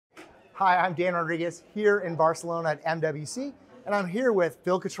Hi, I'm Dan Rodriguez here in Barcelona at MWC, and I'm here with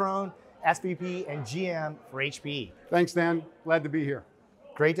Phil Cutrone, SVP and GM for HPE. Thanks, Dan. Glad to be here.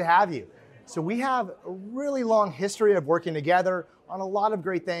 Great to have you. So we have a really long history of working together on a lot of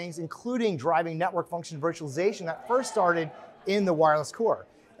great things, including driving network function virtualization that first started in the wireless core.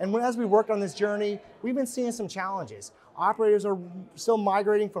 And as we worked on this journey, we've been seeing some challenges. Operators are still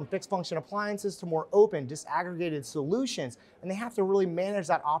migrating from fixed function appliances to more open, disaggregated solutions, and they have to really manage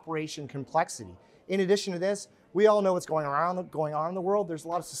that operation complexity. In addition to this, we all know what's going on in the world. There's a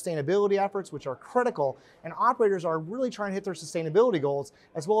lot of sustainability efforts which are critical, and operators are really trying to hit their sustainability goals,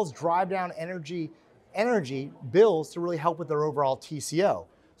 as well as drive down energy bills to really help with their overall TCO.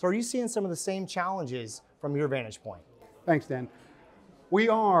 So are you seeing some of the same challenges from your vantage point? Thanks, Dan. We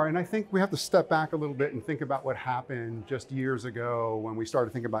are, and I think we have to step back a little bit and think about what happened just years ago when we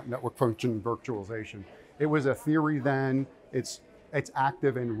started thinking about network function virtualization. It was a theory then, it's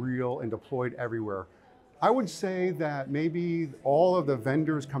active and real and deployed everywhere. I would say that maybe all of the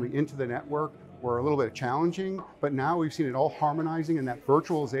vendors coming into the network were a little bit challenging, but now we've seen it all harmonizing, and that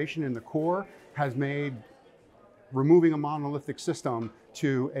virtualization in the core has made removing a monolithic system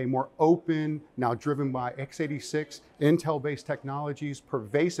to a more open, now driven by x86, Intel-based technologies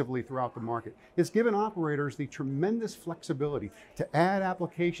pervasively throughout the market. It's given operators the tremendous flexibility to add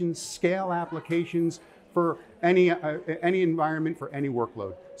applications, scale applications for any environment, for any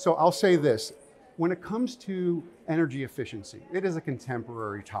workload. So I'll say this, when it comes to energy efficiency, it is a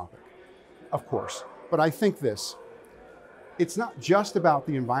contemporary topic, of course, but I think this, it's not just about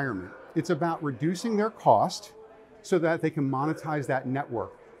the environment, it's about reducing their cost so that they can monetize that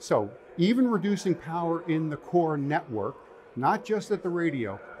network. So even reducing power in the core network, not just at the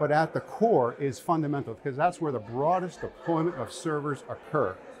radio, but at the core is fundamental, because that's where the broadest deployment of servers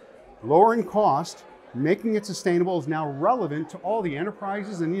occur. Lowering cost, making it sustainable is now relevant to all the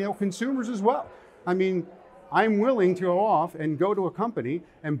enterprises and consumers as well. I mean, I'm willing to go off and go to a company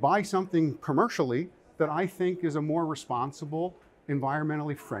and buy something commercially that I think is a more responsible,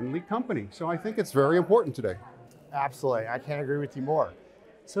 environmentally friendly company. So I think it's very important today. Absolutely, I can't agree with you more.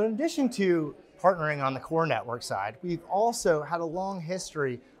 So in addition to partnering on the core network side, we've also had a long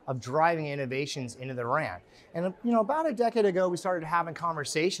history of driving innovations into the RAN. And about a decade ago, we started having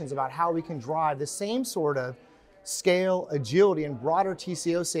conversations about how we can drive the same sort of scale, agility, and broader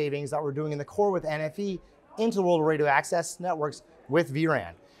TCO savings that we're doing in the core with NFE into the world of radio access networks with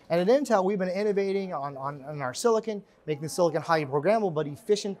vRAN. And at Intel, we've been innovating on our silicon, making the silicon highly programmable but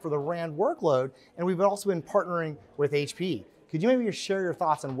efficient for the RAN workload, and we've also been partnering with HPE. Could you maybe just share your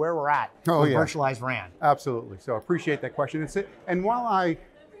thoughts on where we're at with virtualized RAN? Absolutely, so I appreciate that question. And while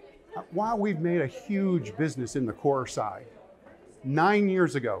we've made a huge business in the core side, 9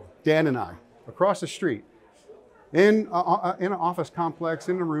 years ago, Dan and I, across the street, in an office complex,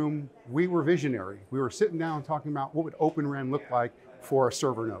 in a room, we were visionary. We were sitting down talking about what would Open RAN look like for a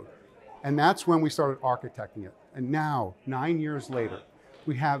server node. And that's when we started architecting it. And now, 9 years later,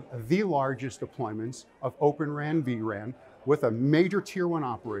 we have the largest deployments of Open RAN vRAN with a major tier 1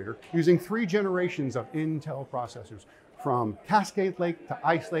 operator using 3 generations of Intel processors, from Cascade Lake to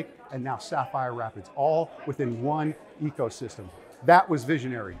Ice Lake and now Sapphire Rapids, all within one ecosystem. That was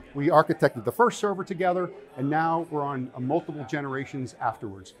visionary. We architected the first server together, and now we're on multiple generations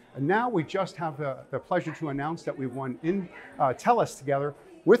afterwards. And now we just have the pleasure to announce that we won TELUS together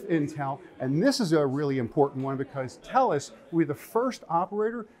with Intel, and this is a really important one because TELUS will be the first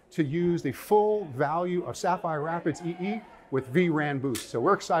operator to use the full value of Sapphire Rapids EE with vRAN Boost. So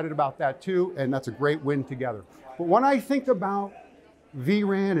we're excited about that too, and that's a great win together. But when I think about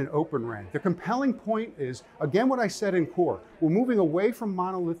vRAN and Open RAN, the compelling point is, again, what I said in core. We're moving away from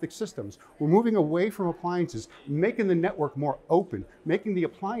monolithic systems. We're moving away from appliances, making the network more open, making the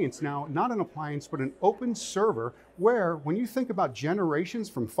appliance now not an appliance, but an open server where, when you think about generations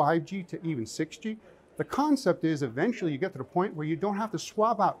from 5G to even 6G, the concept is eventually you get to the point where you don't have to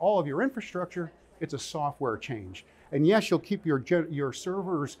swap out all of your infrastructure. It's a software change. And yes, you'll keep your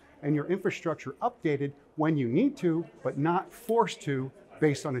servers and your infrastructure updated when you need to, but not forced to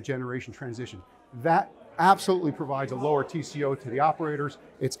based on a generation transition. That absolutely provides a lower TCO to the operators.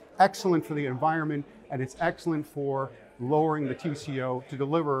 It's excellent for the environment, and it's excellent for lowering the TCO to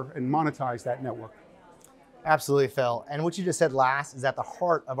deliver and monetize that network. Absolutely, Phil. And what you just said last is at the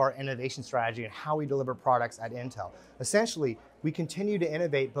heart of our innovation strategy and how we deliver products at Intel. Essentially, we continue to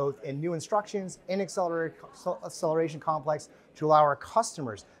innovate both in new instructions, in acceleration complex, to allow our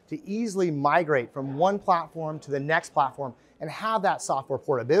customers to easily migrate from one platform to the next platform and have that software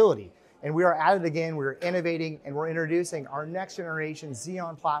portability. And we are at it again, we're innovating, and we're introducing our next generation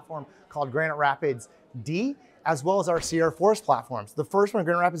Xeon platform called Granite Rapids D. as well as our Sierra Forest platforms. The first one,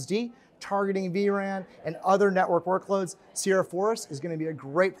 Grand Rapids D, targeting vRAN and other network workloads. Sierra Forest is going to be a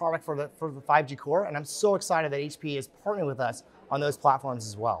great product for the 5G core, and I'm so excited that HPE is partnering with us on those platforms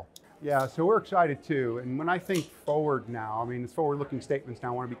as well. Yeah, so we're excited too. And when I think forward now, I mean, it's forward-looking statements now,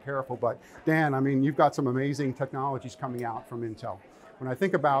 I want to be careful, but Dan, I mean, you've got some amazing technologies coming out from Intel. When I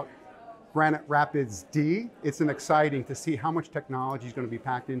think about Granite Rapids D, it's exciting to see how much technology is going to be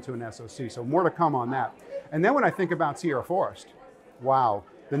packed into an SoC. So more to come on that. And then when I think about Sierra Forest, wow,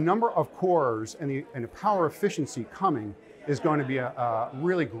 the number of cores and the power efficiency coming is going to be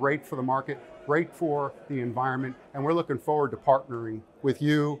really great for the market, great for the environment, and we're looking forward to partnering with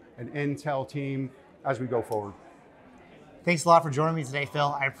you and Intel team as we go forward. Thanks a lot for joining me today,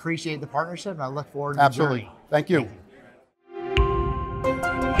 Phil. I appreciate the partnership and I look forward to the Absolutely. journey. Thank you. Thank you.